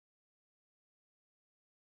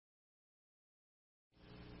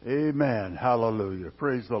Amen. Hallelujah.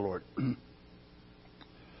 Praise the Lord.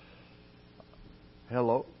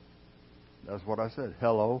 Hello. That's what I said.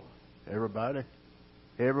 Hello, everybody.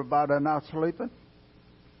 Everybody not sleeping?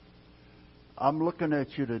 I'm looking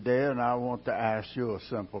at you today and I want to ask you a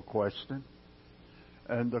simple question.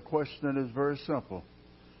 And the question is very simple.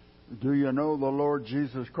 Do you know the Lord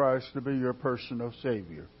Jesus Christ to be your personal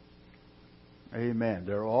Savior? Amen.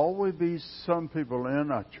 There will always be some people in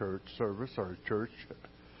a church service or a church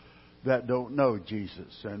that don't know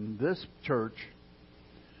Jesus. And this church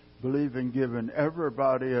believes in giving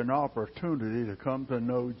everybody an opportunity to come to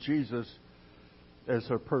know Jesus as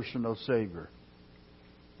their personal Savior.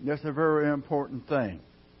 That's a very important thing,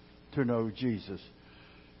 to know Jesus.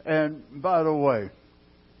 And by the way,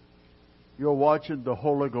 you're watching the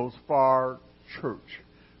Holy Ghost Fire Church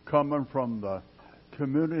coming from the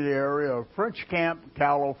community area of French Camp,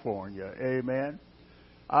 California. Amen.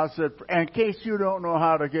 I said, in case you don't know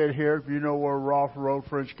how to get here, if you know where Rolfe Road,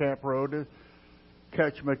 French Camp Road is,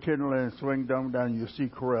 catch McKinley and swing down, you'll see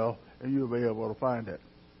Corral, and you'll be able to find it.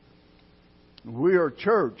 We are a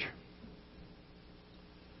church.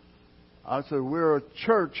 I said, we're a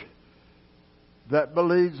church that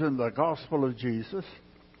believes in the gospel of Jesus.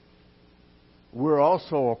 We're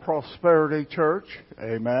also a prosperity church.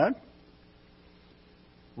 Amen.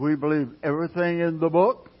 We believe everything in the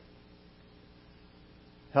book.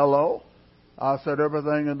 Hello? I said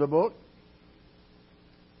everything in the book.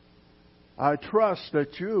 I trust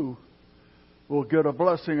that you will get a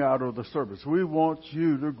blessing out of the service. We want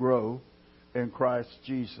you to grow in Christ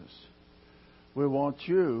Jesus. We want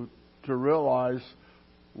you to realize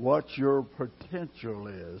what your potential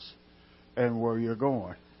is and where you're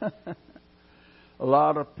going. A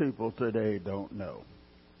lot of people today don't know.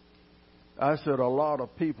 I said a lot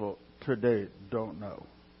of people today don't know.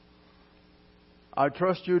 I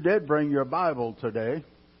trust you did bring your Bible today.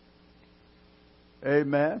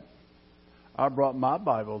 Amen. I brought my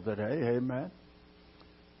Bible today. Amen.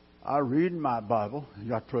 I read my Bible.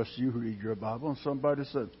 I trust you read your Bible. And somebody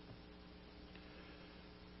said,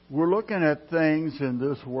 we're looking at things in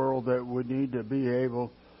this world that we need to be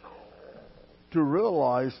able to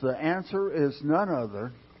realize the answer is none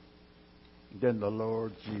other than the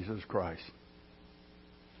Lord Jesus Christ.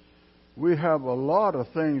 We have a lot of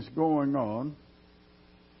things going on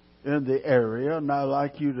in the area, and I'd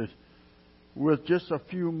like you to, with just a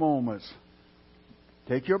few moments,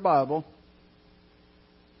 take your Bible.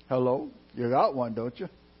 Hello? You got one, don't you?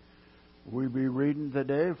 We'll be reading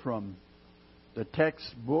today from the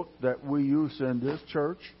textbook that we use in this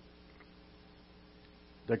church,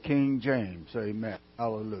 the King James. Amen.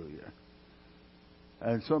 Hallelujah.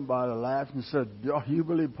 And somebody laughed and said, you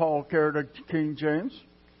believe Paul carried a King James?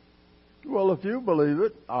 Well, if you believe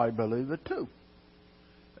it, I believe it too.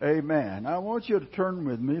 Amen. I want you to turn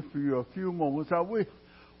with me for a few moments. Now, we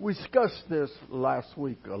discussed this last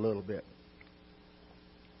week a little bit.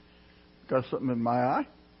 Got something in my eye?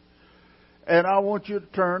 And I want you to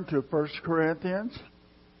turn to 1 Corinthians.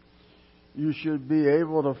 You should be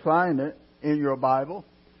able to find it in your Bible.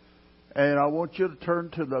 And I want you to turn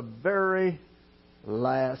to the very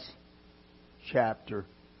last chapter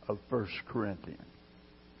of 1 Corinthians.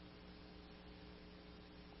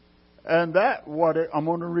 And I'm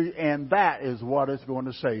going to read, and that is what it's going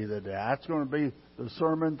to say today. That's going to be the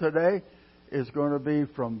sermon today. Is going to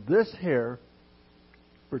be from this here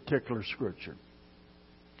particular scripture.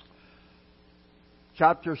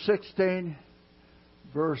 Chapter 16,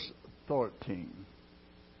 verse 13.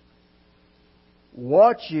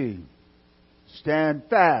 Watch ye, stand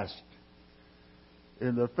fast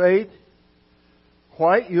in the faith,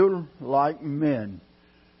 quiet you like men,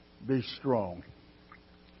 be strong.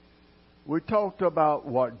 We talked about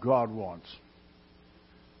what God wants.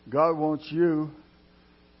 God wants you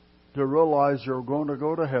to realize you're going to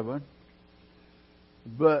go to heaven,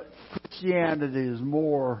 but Christianity is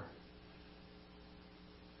more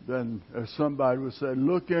than, as somebody would say,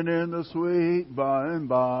 looking in the sweet by and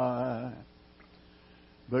by.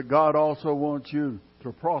 But God also wants you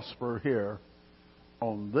to prosper here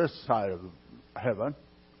on this side of heaven.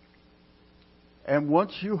 And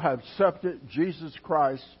once you have accepted Jesus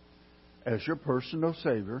Christ as your personal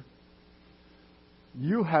Savior,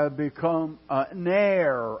 you have become an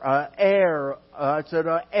heir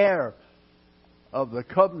of the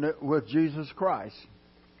covenant with Jesus Christ.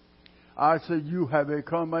 I said you have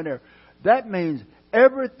become an heir. That means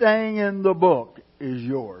everything in the book is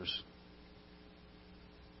yours.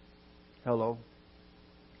 Hello?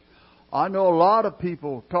 I know a lot of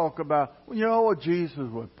people talk about, Jesus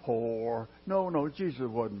was poor. No, Jesus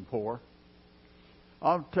wasn't poor.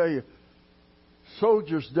 I'll tell you,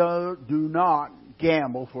 Soldiers do not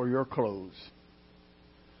gamble for your clothes.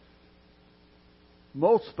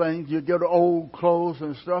 Most things, you get old clothes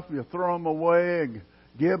and stuff, you throw them away and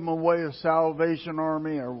give them away to Salvation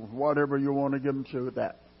Army or whatever you want to give them to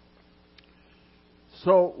that.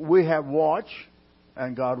 So we have watch,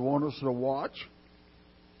 and God wants us to watch.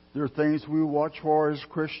 There are things we watch for as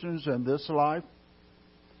Christians in this life.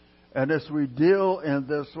 And as we deal in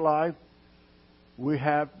this life, we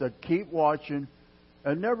have to keep watching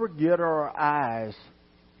and never get our eyes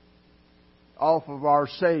off of our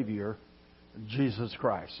Savior, Jesus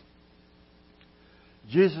Christ.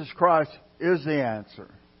 Jesus Christ is the answer.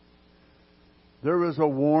 There is a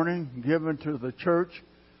warning given to the church.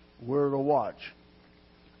 We're to watch.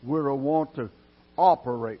 We're to want to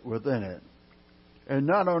operate within it. And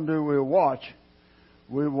not only do we watch,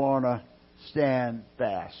 we want to stand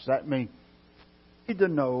fast. That means you need to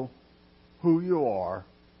know who you are,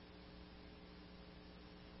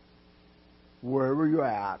 wherever you're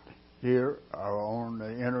at, here or on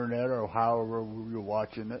the internet or however you're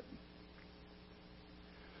watching it.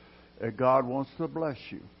 And God wants to bless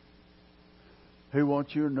you. He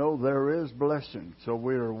wants you to know there is blessing. So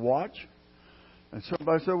we're to watch. And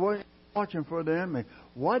somebody said, well, you're watching for the enemy.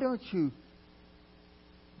 Why don't you...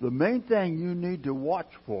 The main thing you need to watch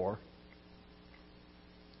for...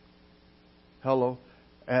 Hello?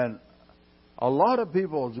 And a lot of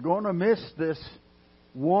people are going to miss this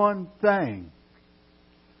one thing.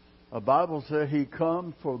 The Bible said He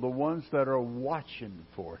comes for the ones that are watching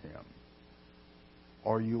for Him.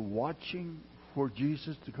 Are you watching for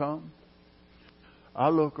Jesus to come? I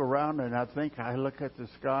look around and I look at the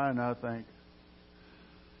sky and I think,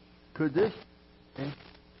 could this be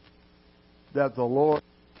that the Lord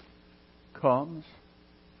comes?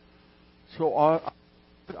 So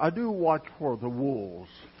I do watch for the wolves.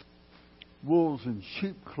 Wolves in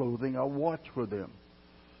sheep clothing, I watch for them.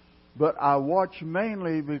 But I watch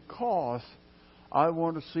mainly because I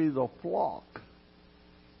want to see the flock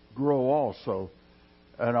grow also.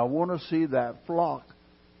 And I want to see that flock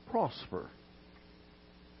prosper.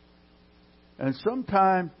 And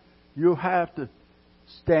sometimes you have to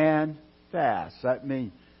stand fast. That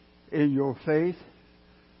means in your faith,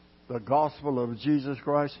 the gospel of Jesus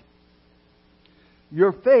Christ.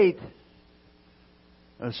 Your faith,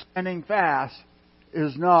 standing fast,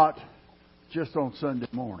 is not just on Sunday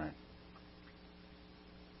morning.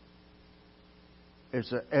 It's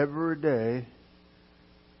an everyday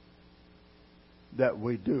that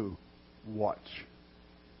we do watch.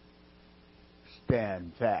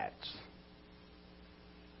 Stand fast.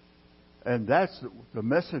 And that's the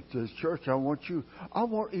message to this church. I want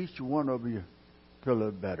each one of you to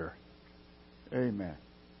live better. Amen.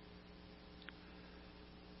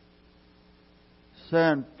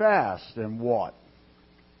 Stand fast in what?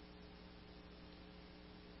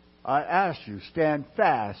 I ask you, stand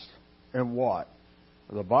fast in what?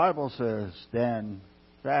 The Bible says stand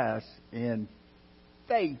fast in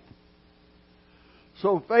faith.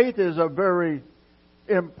 So faith is a very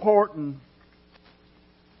important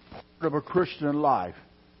part of a Christian life.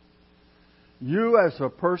 You as a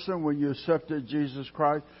person, when you accepted Jesus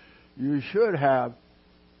Christ, you should have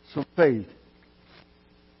some faith.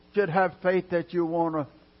 You should have faith that you want to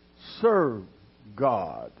serve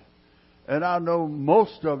God. And I know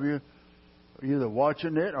most of you, either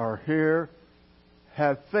watching it or here,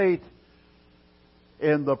 have faith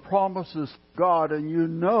in the promises of God, and you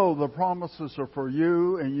know the promises are for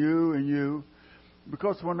you and you and you.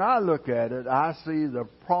 Because when I look at it, I see the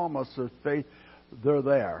promise of faith, they're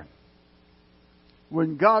there.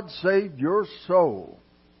 When God saved your soul,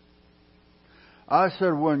 I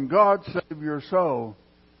said when God saved your soul,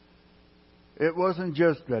 it wasn't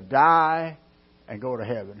just to die and go to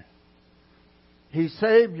heaven. He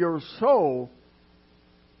saved your soul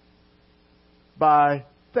by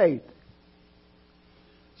faith.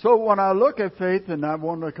 So when I look at faith and I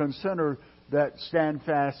want to consider that stand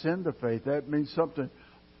fast in the faith, that means something.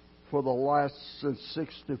 For the last since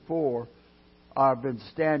 64, I've been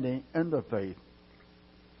standing in the faith.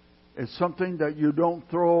 It's something that you don't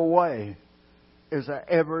throw away. It's an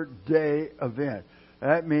everyday event.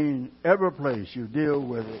 That means every place you deal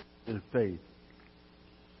with it is faith.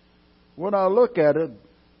 When I look at it,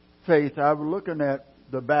 faith, I'm looking at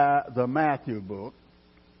the Matthew book,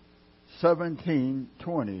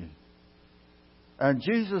 17:20. And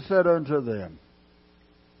Jesus said unto them,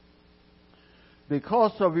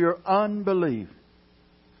 because of your unbelief,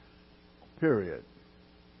 period.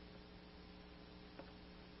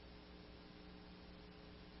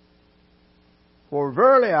 For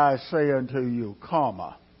verily I say unto you,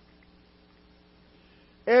 comma,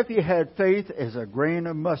 if you had faith as a grain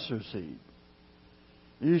of mustard seed,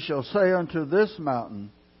 You shall say unto this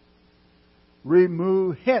mountain,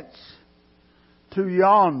 remove hence to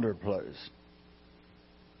yonder place,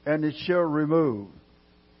 and it shall remove.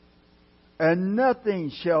 And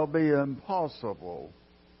nothing shall be impossible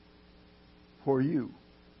for you.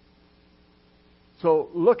 So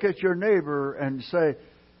look at your neighbor and say,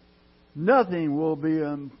 nothing will be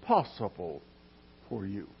impossible for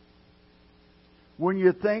you. When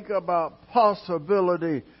you think about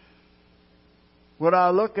possibility, when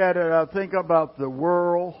I look at it, I think about the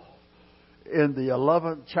world in the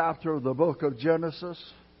 11th chapter of the book of Genesis.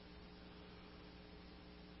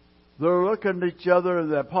 They're looking at each other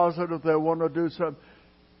and they're positive they want to do something.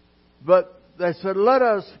 But they said, let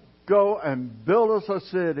us go and build us a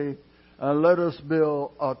city and let us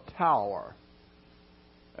build a tower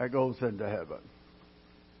that goes into heaven.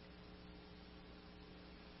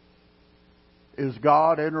 Is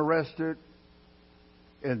God interested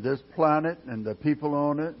in this planet and the people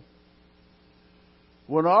on it?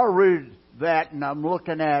 When I read that and I'm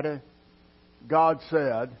looking at it, God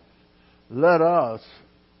said, let us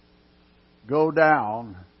go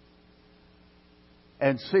down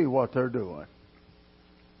and see what they're doing.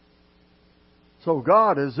 So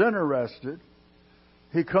God is interested.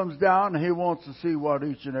 He comes down and He wants to see what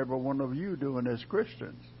each and every one of you doing as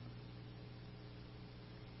Christians.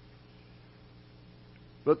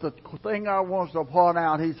 But the thing I want to point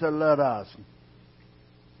out, He said, let us.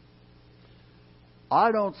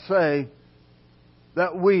 I don't say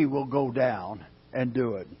that we will go down and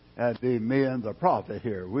do it. That'd be me and the prophet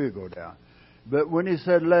here. We'll go down. But when He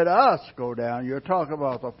said, let us go down, you're talking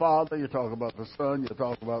about the Father, you're talking about the Son, you're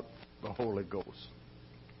talking about the Holy Ghost.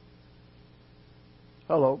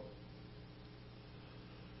 Hello.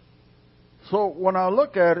 So when I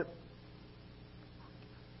look at it,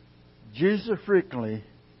 Jesus frequently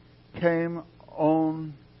came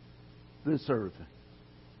on this earth.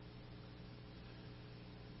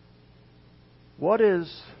 What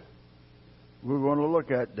is we're going to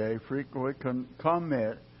look at today? Frequently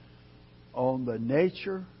comment on the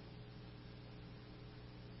nature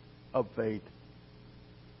of faith.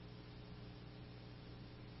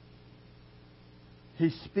 He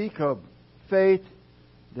speaks of faith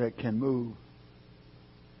that can move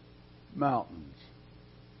mountains.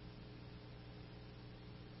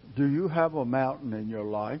 Do you have a mountain in your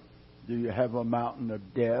life? Do you have a mountain of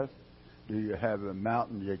death? Do you have a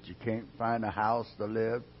mountain that you can't find a house to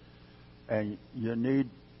live and you need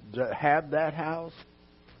to have that house?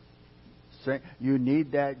 You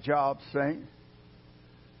need that job, saint?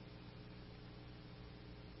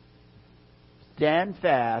 Stand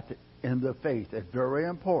fast in the faith. It's very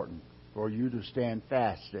important for you to stand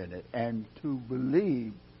fast in it and to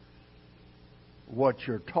believe what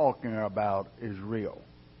you're talking about is real.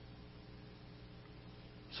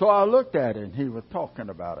 So I looked at it and he was talking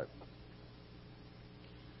about it.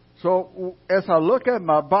 So as I look at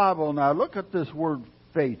my Bible and I look at this word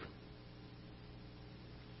faith.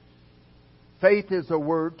 Faith is a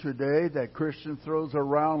word today that Christian throws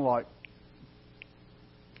around like,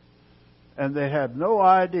 and they have no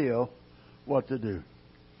idea what to do.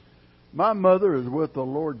 My mother is with the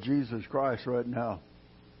Lord Jesus Christ right now.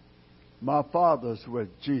 My father's with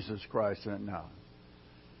Jesus Christ right now.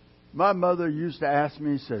 My mother used to ask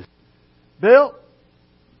me, says, Bill,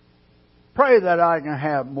 pray that I can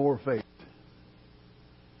have more faith.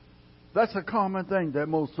 That's a common thing that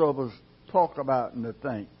most of us talk about and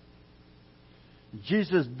think.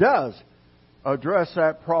 Jesus does address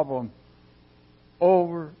that problem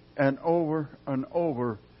over and over and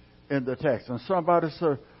over in the text. And somebody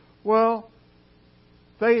said, well,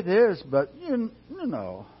 faith is, but you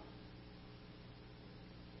know.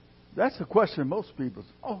 That's the question most people say.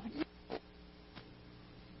 Oh,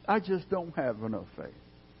 I just don't have enough faith.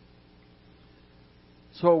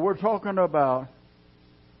 So we're talking about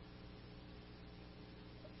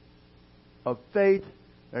a faith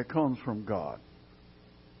that comes from God.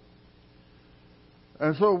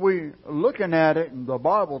 And so we looking at it, and the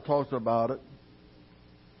Bible talks about it.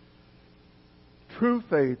 True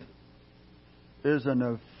faith is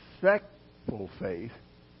an effectual faith.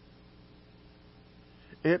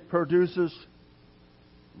 It produces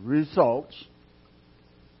results.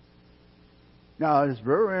 Now, it's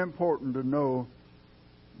very important to know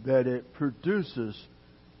that it produces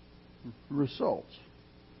results.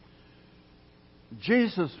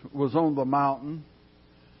 Jesus was on the mountain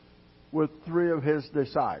with 3 of His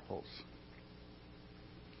disciples.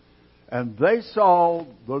 And they saw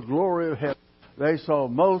the glory of heaven. They saw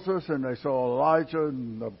Moses and they saw Elijah,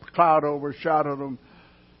 and the cloud overshadowed them.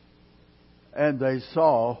 And they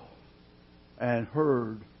saw and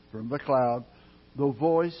heard from the cloud the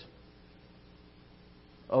voice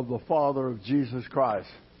of the Father of Jesus Christ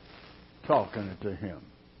talking to him.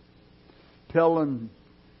 Telling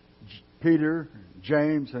Peter,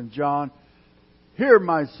 James, and John, hear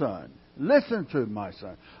my son. Listen to my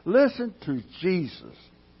son. Listen to Jesus.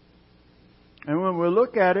 And when we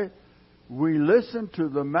look at it, we listen to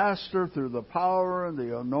the Master through the power and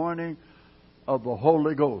the anointing of the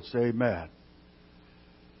Holy Ghost. Amen.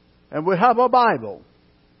 And we have a Bible.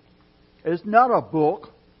 It's not a book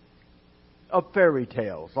of fairy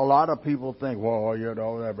tales. A lot of people think, well, you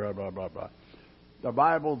know, blah, blah, blah, blah. The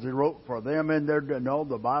Bible's wrote for them, and no,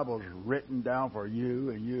 the Bible's written down for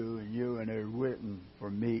you and you and you, and it's written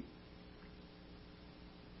for me.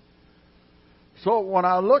 So when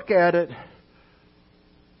I look at it,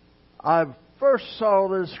 I first saw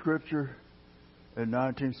this scripture in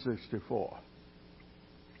 1964.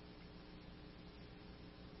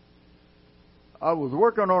 I was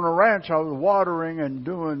working on a ranch. I was watering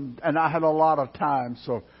and I had a lot of time.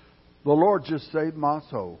 So the Lord just saved my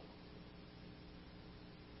soul.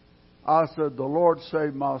 I said, the Lord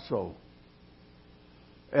saved my soul.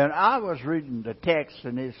 And I was reading the text,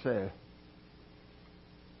 and it said,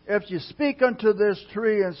 if you speak unto this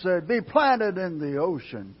tree and say, be planted in the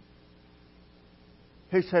ocean,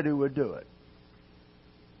 He said He would do it.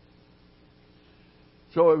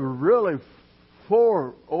 So it was really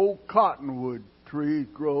 4 old cottonwood trees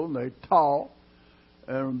grown, they tall,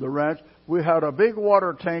 and the ranch. We had a big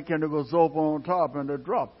water tank, and it was open on top, and it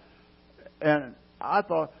dropped. And I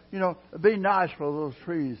thought, you know, it'd be nice for those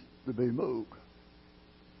trees to be moved.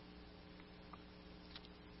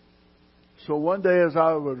 So one day as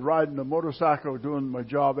I was riding the motorcycle doing my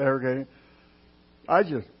job irrigating, I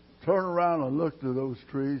just turned around and looked at those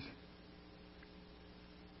trees.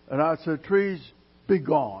 And I said, trees, be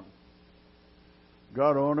gone.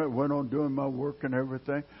 Got on it, went on doing my work and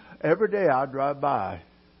everything. Every day I'd drive by,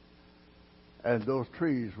 and those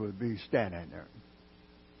trees would be standing there.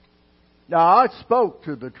 Now, I spoke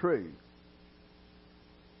to the tree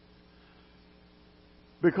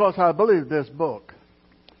because I believe this book.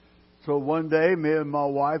 So one day, me and my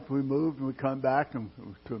wife, we moved and we come back and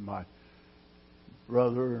to my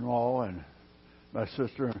brother-in-law and my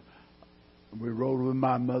sister. We rode with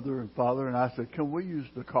my mother and father, and I said, can we use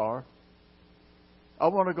the car? I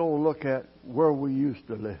want to go look at where we used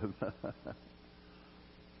to live.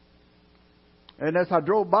 And as I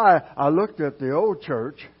drove by, I looked at the old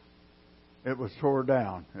church. It was tore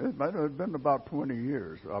down. It might have been about 20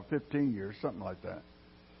 years, or 15 years, something like that.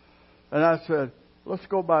 And I said, let's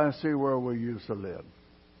go by and see where we used to live.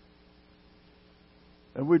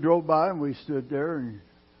 And we drove by and we stood there, and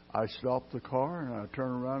I stopped the car and I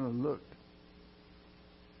turned around and looked.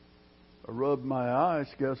 I rubbed my eyes.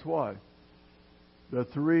 Guess what? The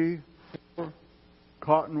 3, 4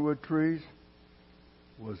 cottonwood trees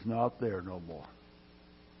was not there no more.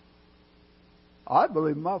 I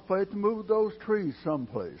believe my faith moved those trees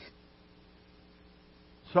someplace.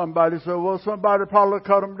 Somebody said, well, somebody probably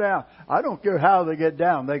cut them down. I don't care how they get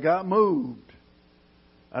down. They got moved.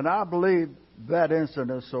 And I believe that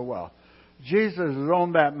incident so well. Jesus is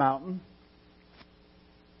on that mountain.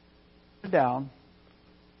 Down.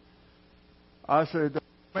 I said,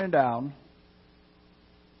 coming down.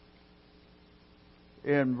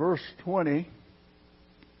 In verse 20,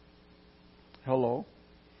 hello.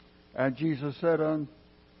 And Jesus said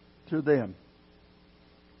unto them,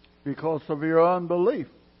 because of your unbelief,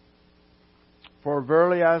 for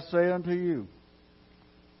verily I say unto you,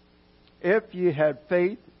 if ye had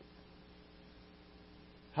faith,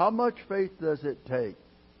 how much faith does it take?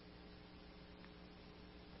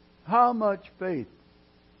 How much faith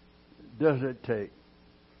does it take?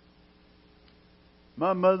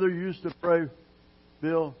 My mother used to pray,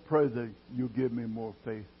 Bill, pray that you give me more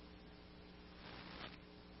faith.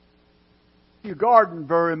 You garden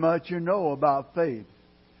very much, you know about faith.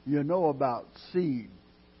 You know about seed.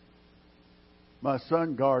 My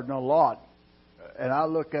son gardened a lot. And I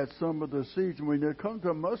look at some of the seeds, and when they come to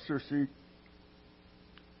a mustard seed,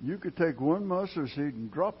 you could take one mustard seed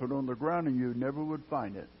and drop it on the ground and you never would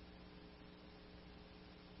find it.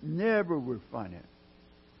 Never would find it.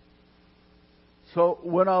 So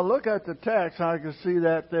when I look at the text, I can see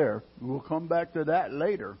that there. We'll come back to that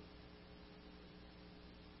later.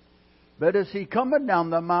 But as he coming down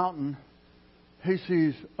the mountain, he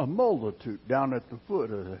sees a multitude down at the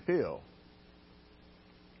foot of the hill.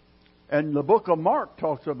 And the book of Mark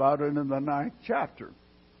talks about it in the 9th chapter.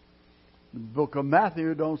 The book of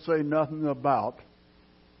Matthew don't say nothing about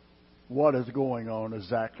what is going on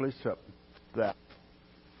exactly except that.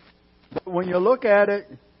 But when you look at it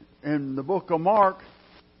in the book of Mark,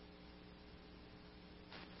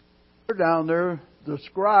 down there, the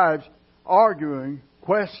scribes arguing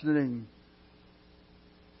questioning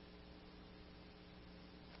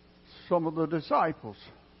some of the disciples.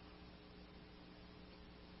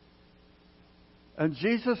 And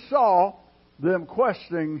Jesus saw them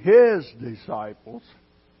questioning His disciples.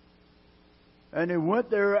 And He went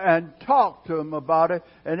there and talked to them about it.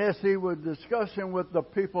 And as He was discussing with the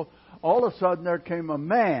people, all of a sudden there came a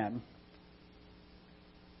man.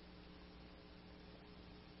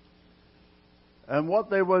 And what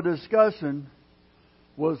they were discussing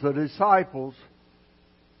was the disciples.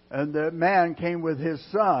 And the man came with his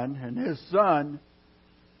son. And his son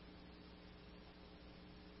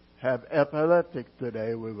had epileptic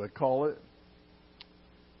today, we would call it.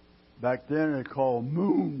 Back then they called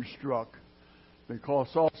moonstruck. Because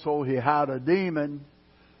also he had a demon.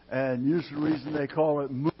 And usually the reason they call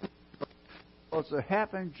it moonstruck was it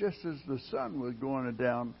happened just as the sun was going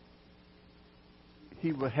down.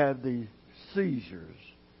 He would have these seizures.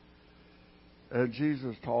 And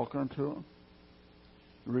Jesus talking to him.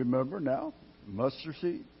 Remember now, mustard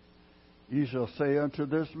seed. Ye shall say unto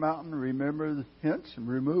this mountain, remember hence, and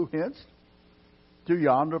remove hence to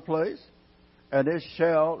yonder place, and it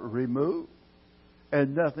shall remove,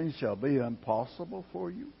 and nothing shall be impossible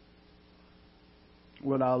for you.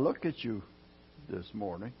 When I look at you this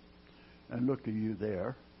morning, and look at you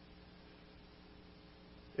there,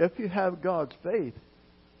 if you have God's faith,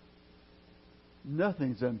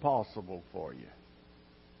 nothing's impossible for you.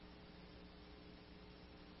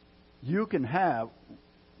 You can have,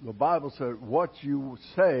 the Bible says, what you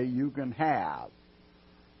say you can have.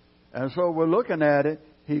 And so we're looking at it.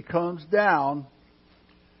 He comes down.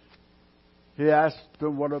 He asked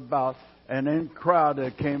them what about, and in the crowd there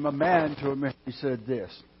came a man to him and he said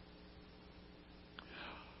this.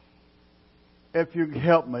 If you can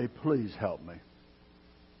help me, please help me.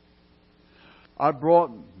 I brought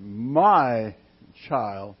my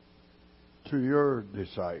child to your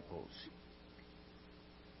disciples.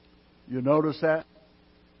 You notice that?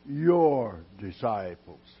 Your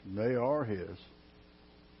disciples. They are His.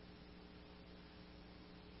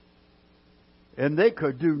 And they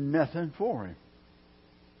could do nothing for Him.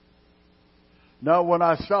 Now, when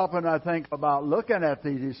I stop and I think about looking at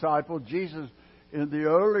the disciples, Jesus, in the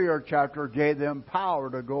earlier chapter, gave them power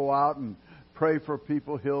to go out and pray for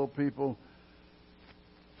people, heal people,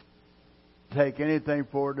 take anything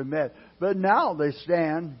for them met. But now they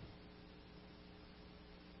stand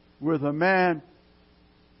with a man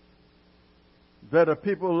that the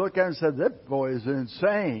people look at and say, that boy is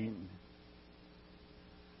insane.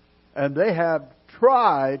 And they have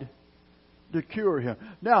tried to cure him.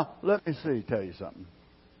 Now, let me tell you something.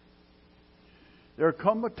 There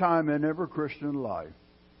come a time in every Christian life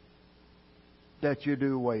that you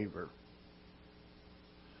do waver.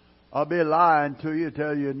 I'll be lying to you,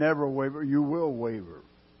 tell you never waver. You will waver.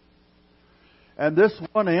 And this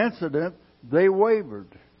one incident, they wavered.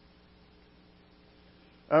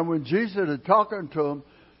 And when Jesus is talking to them,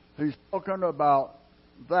 He's talking about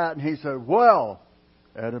that. And He said, well,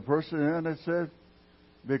 and the person in it said,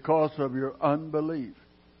 because of your unbelief.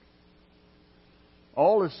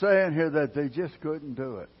 All is saying here that they just couldn't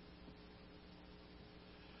do it.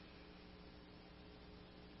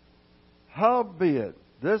 Howbeit,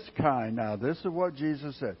 this kind, now this is what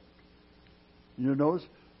Jesus said. You notice,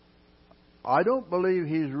 I don't believe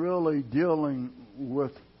He's really dealing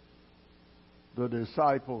with the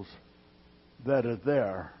disciples that are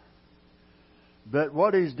there. But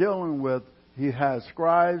what He's dealing with, He has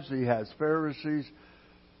scribes, He has Pharisees.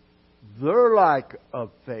 They're like of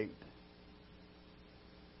faith.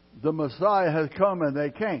 The Messiah has come and they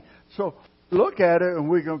came. So look at it and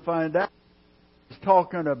we can find out He's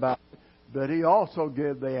talking about it. But He also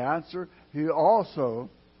gave the answer. He also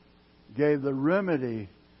gave the remedy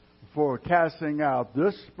for casting out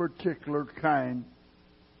this particular kind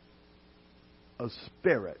a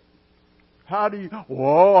spirit. How do you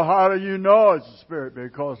know it's a spirit?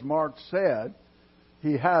 Because Mark said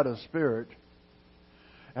he had a spirit.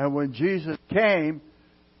 And when Jesus came,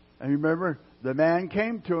 and you remember, the man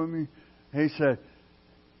came to him, he said,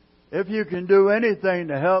 if you can do anything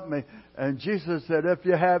to help me. And Jesus said, if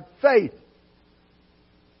you have faith.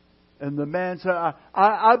 And the man said,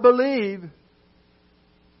 I believe,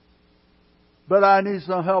 but I need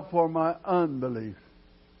some help for my unbelief.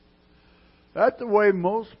 That's the way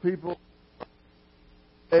most people,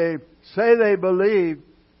 they say they believe.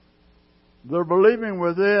 They're believing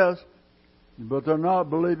with this, but they're not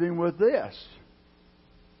believing with this.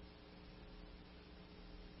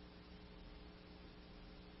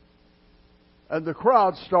 And the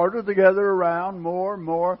crowd started to gather around more and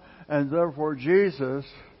more, and therefore Jesus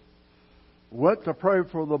went to pray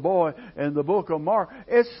for the boy. In the book of Mark,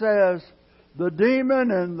 it says The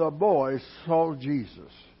demon and the boy saw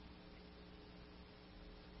Jesus.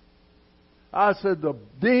 I said the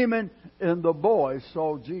demon and the boy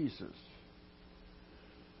saw Jesus.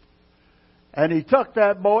 And he took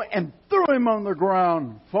that boy and threw him on the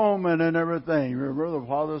ground, foaming and everything. Remember the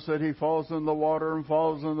father said he falls in the water and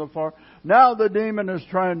falls in the fire. Now the demon is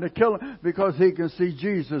trying to kill him because he can see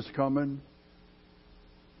Jesus coming.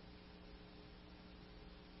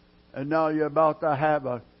 And now you're about to have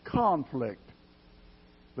a conflict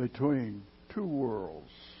between two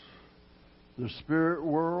worlds. The spirit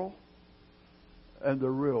world and the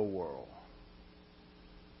real world.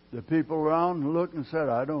 The people around looked and said,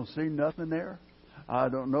 I don't see nothing there. I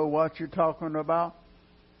don't know what you're talking about.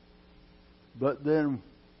 But then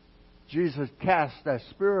Jesus cast that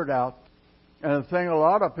spirit out. And the thing a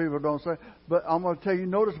lot of people don't say, but I'm going to tell you,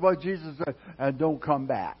 notice what Jesus said, and don't come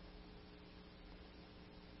back.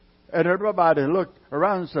 And everybody looked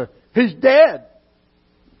around and said, He's dead.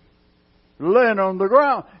 Laying on the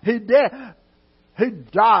ground. He's dead. He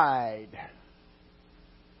died.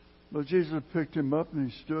 But Jesus picked him up and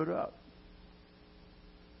he stood up.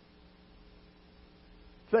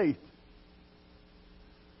 Faith.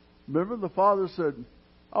 Remember the father said,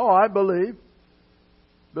 oh, I believe,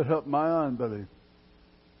 but help my unbelief.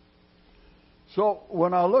 So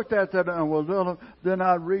when I looked at that and was doing it, then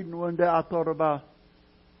I reading one day, I thought about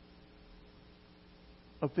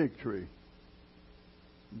a fig tree.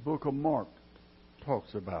 The book of Mark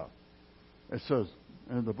talks about. It says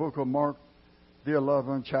in the book of Mark, the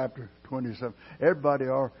 11th chapter, 27.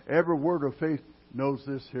 Every word of faith knows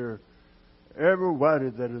this here. Everybody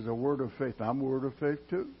that is a word of faith, I'm a word of faith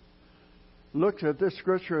too, looks at this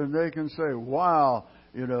scripture and they can say, wow,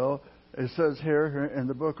 it says here in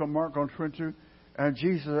the book of Mark on 22, and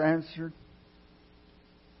Jesus answered,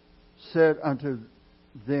 said unto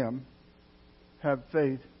them, have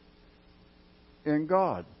faith in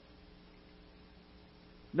God.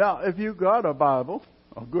 Now, if you got a Bible,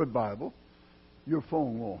 a good Bible, your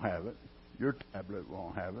phone won't have it. Your tablet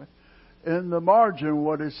won't have it. In the margin,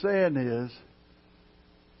 what it's saying is,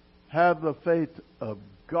 have the faith of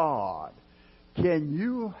God. Can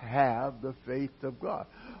you have the faith of God?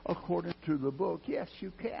 According to the book, yes,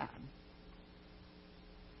 you can.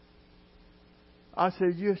 I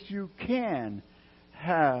said, yes, you can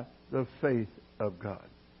have the faith of God.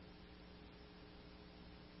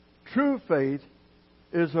 True faith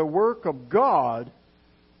is a work of God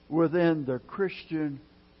within the Christian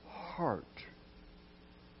heart.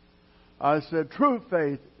 I said true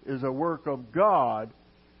faith is a work of God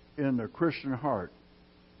in the Christian heart.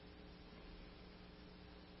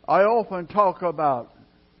 I often talk about,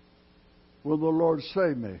 will the Lord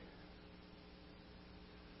save me?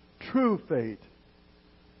 True faith.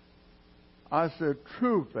 I said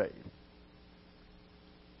true faith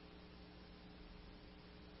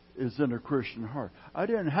is in a Christian heart. I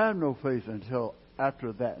didn't have no faith until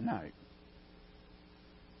after that night.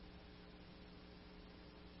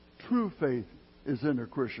 True faith is in a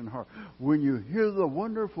Christian heart. When you hear the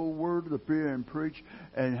wonderful word that's being preached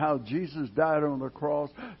and how Jesus died on the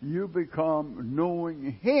cross, you become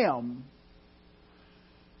knowing Him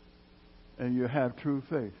and you have true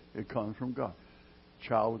faith. It comes from God.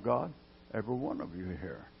 Child of God, every one of you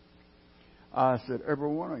here. I said, every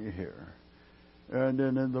one of you here. And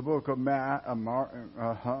then in the book of Mark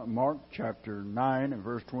chapter 9 and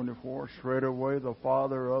verse 24, straightway the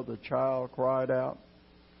father of the child cried out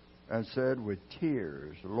and said with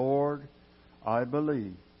tears, Lord, I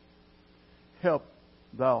believe. Help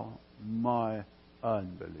thou my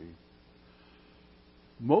unbelief.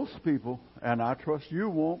 Most people, and I trust you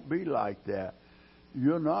won't be like that.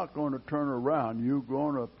 You're not going to turn around. You're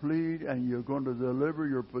going to plead and you're going to deliver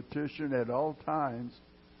your petition at all times.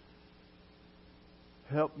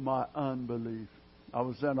 Help my unbelief. I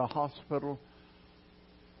was in a hospital.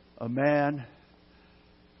 A man,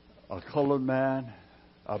 a colored man,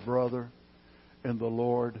 a brother in the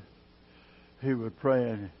Lord. He was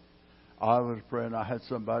praying. I was praying. I had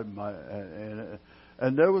somebody,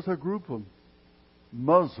 and there was a group of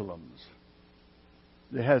Muslims.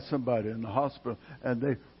 They had somebody in the hospital, and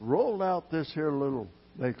they rolled out this here little,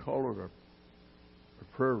 they call it a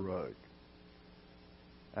prayer rug.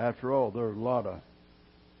 After all, there are a lot of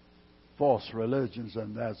false religions,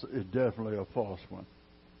 and that's definitely a false one.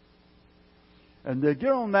 And they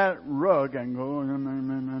get on that rug and go,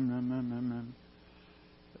 and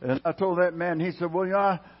I told that man, he said,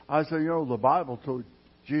 well, I said, the Bible told,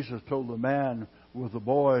 Jesus told the man with the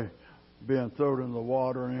boy being thrown in the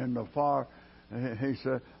water and in the fire. And he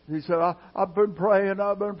said, I've been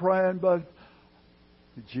praying, but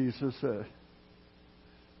Jesus said,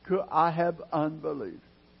 could I have unbelief?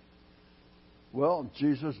 Well,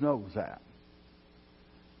 Jesus knows that.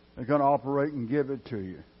 They're going to operate and give it to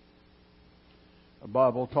you. The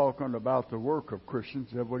Bible talking about the work of Christians,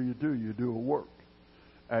 that what do? You do a work.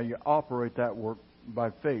 And you operate that work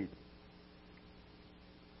by faith.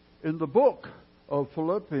 In the book of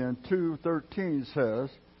Philippians 2:13 says,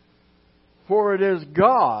 "For it is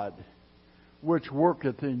God which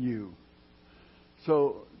worketh in you."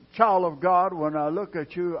 So, child of God, when I look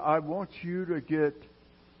at you, I want you to get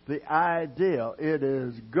the idea. It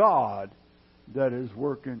is God that is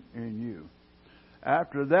working in you.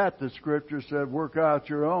 After that, the Scripture said, "Work out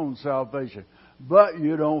your own salvation." But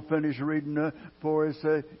you don't finish reading it, for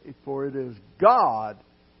it is God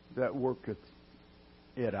that worketh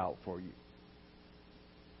it out for you.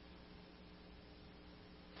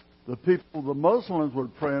 The people the Muslims were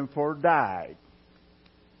praying for died.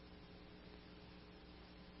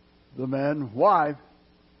 The man's wife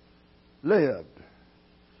lived.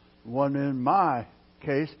 One in my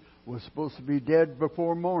case was supposed to be dead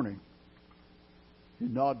before morning. He's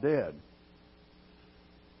not dead.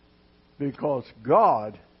 Because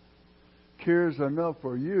God cares enough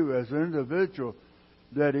for you as an individual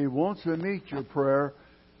that He wants to meet your prayer,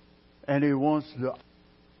 and He wants to.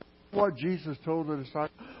 What Jesus told the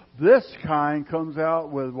disciples, this kind comes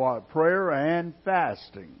out with what? Prayer and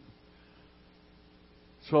fasting.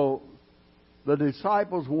 So the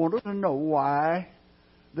disciples wanted to know why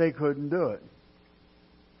they couldn't do it.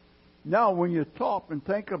 Now, when you stop and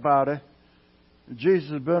think about it,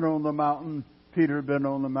 Jesus has been on the mountain, Peter had been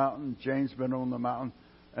on the mountain, James been on the mountain,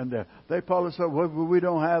 and they probably said, "Well, we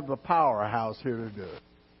don't have the powerhouse here to do it."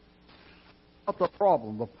 Not the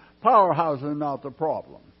problem. The powerhouse is not the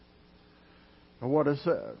problem. What it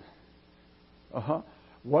said.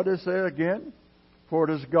 What it said again? "For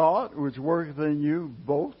it is God which worketh in you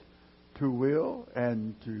both to will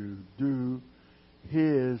and to do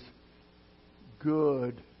His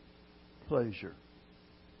good pleasure."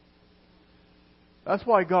 That's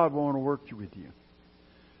why God wants to work with you.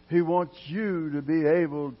 He wants you to be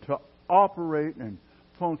able to operate and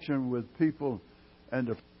function with people and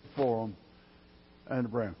to for them and to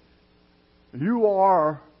bring them. You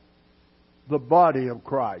are the body of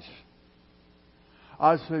Christ.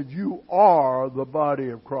 I said you are the body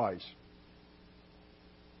of Christ.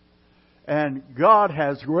 And God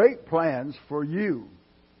has great plans for you.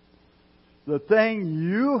 The thing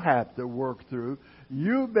you have to work through,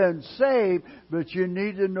 you've been saved, but you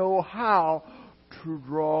need to know how to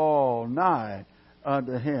draw nigh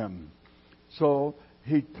unto Him. So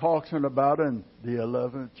He talks about in the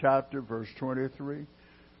 11th chapter, verse 23,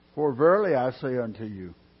 "For verily I say unto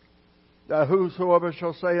you, that whosoever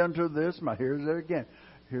shall say unto this," here's it again,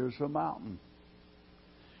 here's a mountain,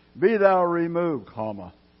 "Be thou removed,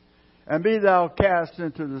 and be thou cast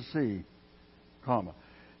into the sea,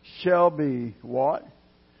 shall be" what?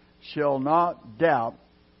 "Shall not doubt."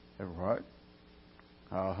 Right?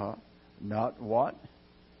 Not what?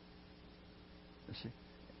 Let's see.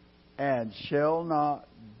 "And shall not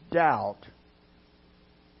doubt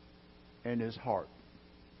in his heart."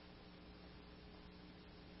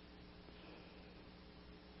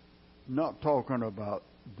 Not talking about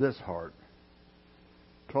this heart.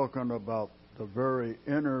 Talking about the very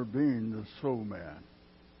inner being, the soul man.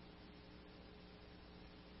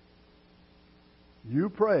 You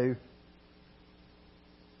pray,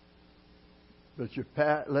 but you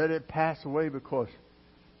let it pass away because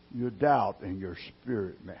you doubt in your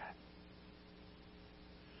spirit, man.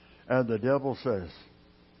 And the devil says,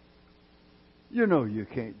 "You know you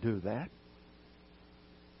can't do that.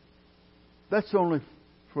 That's only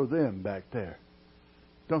for them back there.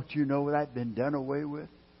 Don't you know that's been done away with?"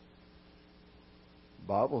 The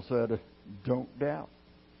Bible said, "Don't doubt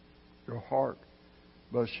your heart,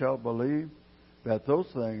 but shall believe that those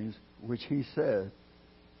things which He said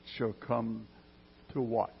shall come to"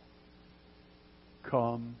 what?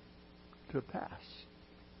 Come to pass.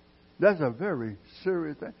 That's a very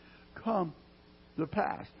serious thing. Come to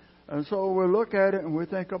pass. And so we look at it and we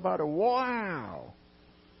think about it. Wow!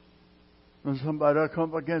 And somebody will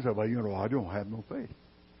come against it. "Well, I don't have no faith."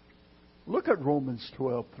 Look at Romans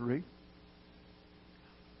 12:3.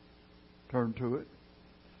 Turn to it.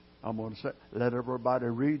 I'm going to say, let everybody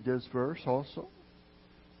read this verse also.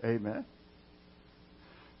 Amen.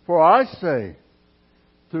 "For I say,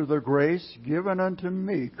 through the grace given unto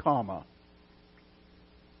me,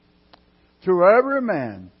 to every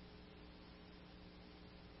man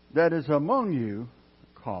that is among you,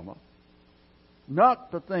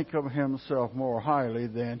 not to think of himself more highly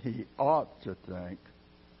than he ought to think,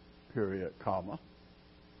 period,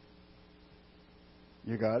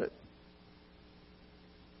 You got it?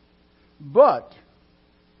 But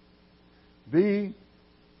be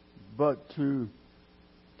but to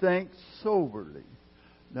think soberly.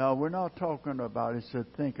 Now, we're not talking about, he said,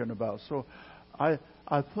 thinking about. So I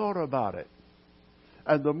thought about it.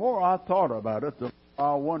 And the more I thought about it, the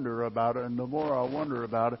more I wonder about it. And the more I wonder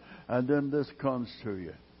about it, and then this comes to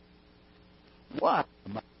you. Why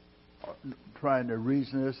am I trying to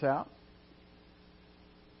reason this out?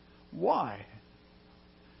 Why?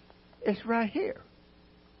 It's right here.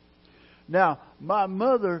 Now, my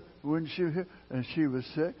mother, when she was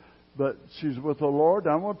sick, but she's with the Lord.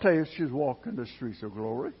 I'm going to tell you, she's walking the streets of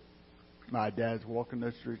glory. My dad's walking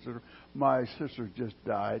the streets of glory. My sister just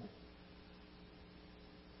died.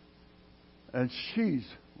 And she's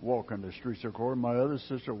walking the streets of glory. My other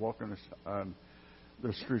sister walking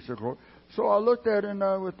the streets of glory. So I looked at it and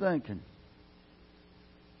I was thinking.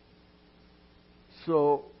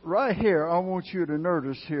 So right here, I want you to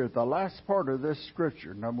notice here the last part of this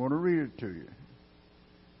scripture, and I'm going to read it to you.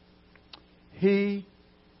 He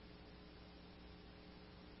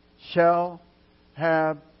shall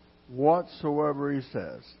have whatsoever he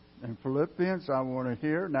says. In Philippians, I want to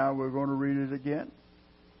hear. Now we're going to read it again.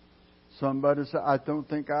 Somebody said, I don't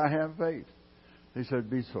think I have faith. He said,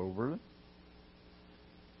 be soberly.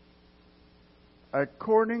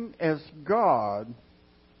 According as God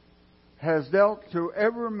has dealt to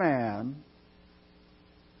every man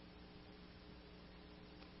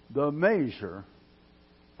the measure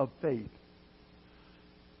of faith.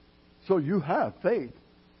 So you have faith.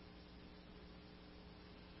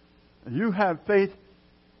 You have faith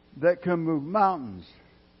that can move mountains.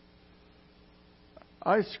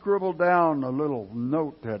 I scribbled down a little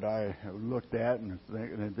note that I looked at and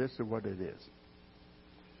this is what it is.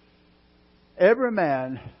 Every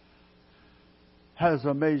man has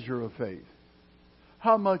a measure of faith.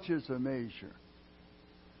 How much is a measure?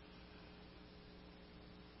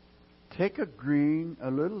 Take a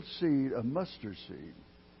little seed, a mustard seed.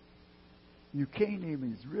 You can't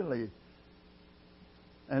even really,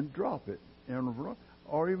 and drop it in a rock,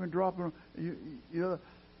 or even drop it. You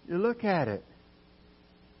look at it.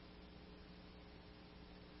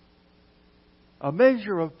 A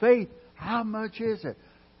measure of faith. How much is it?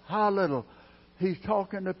 How little? He's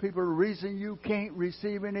talking to people. The reason you can't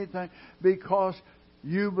receive anything because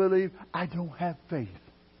you believe I don't have faith.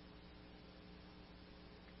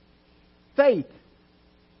 Faith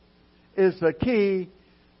is the key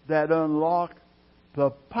that unlocks the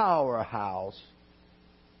powerhouse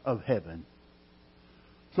of heaven.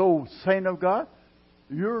 So, saint of God,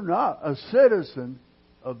 you're not a citizen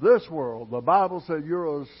of this world. The Bible says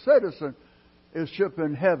you're a citizenship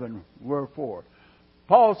in heaven. Wherefore?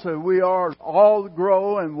 Paul said we are all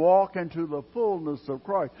grow and walk into the fullness of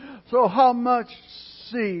Christ. So how much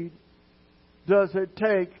seed does it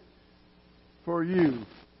take for you?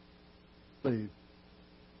 Believe.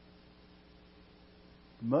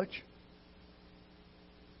 Much?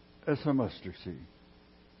 It's a mustard seed.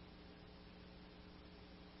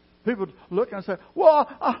 People look and say, well,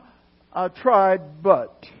 I tried,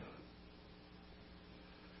 but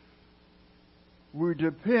we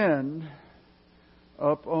depend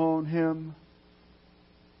upon Him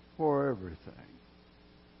for everything.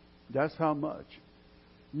 That's how much.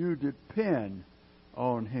 You depend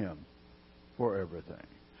on Him for everything.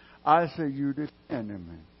 I say you depend on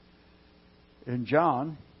Him. In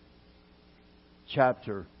John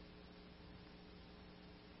chapter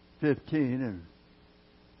 15 and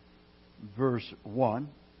verse 1,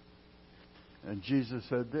 and Jesus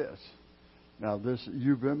said this. Now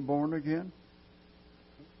you've been born again?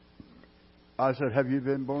 I said, have you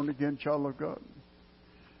been born again, child of God?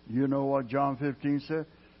 You know what John 15 said?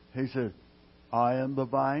 He said, I am the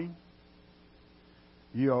vine,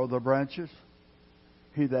 ye are the branches.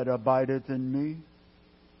 He that abideth in me,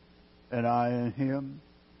 and I in him,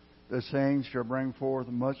 the same shall bring forth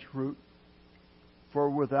much fruit. For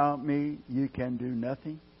without me, ye can do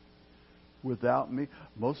nothing. Without me,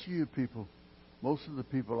 most of the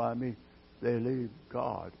people I meet, they leave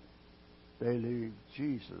God. They leave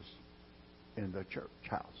Jesus in the church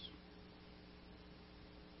house.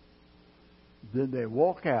 Then they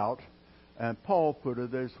walk out, and Paul put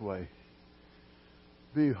it this way: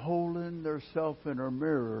 beholding themselves in a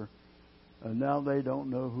mirror, and now they don't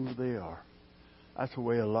know who they are. That's the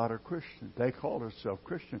way a lot of Christians, they call themselves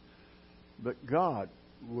Christian, but God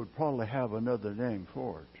would probably have another name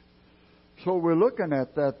for it. So we're looking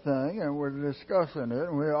at that thing, and we're discussing it,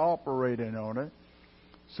 and we're operating on it.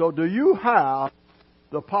 So do you have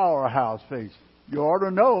the powerhouse faith? You ought to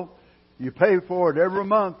know. You pay for it every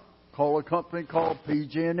month. Call a company called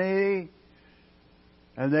PG&E,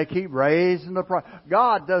 and they keep raising the price.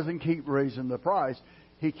 God doesn't keep raising the price.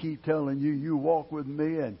 He keeps telling you, you walk with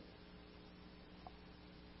me, and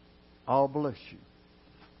I'll bless you.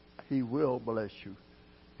 He will bless you.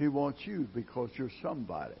 He wants you because you're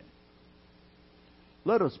somebody.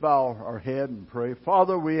 Let us bow our head and pray.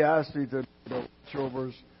 Father, we ask Thee to watch over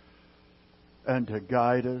us and to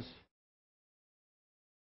guide us.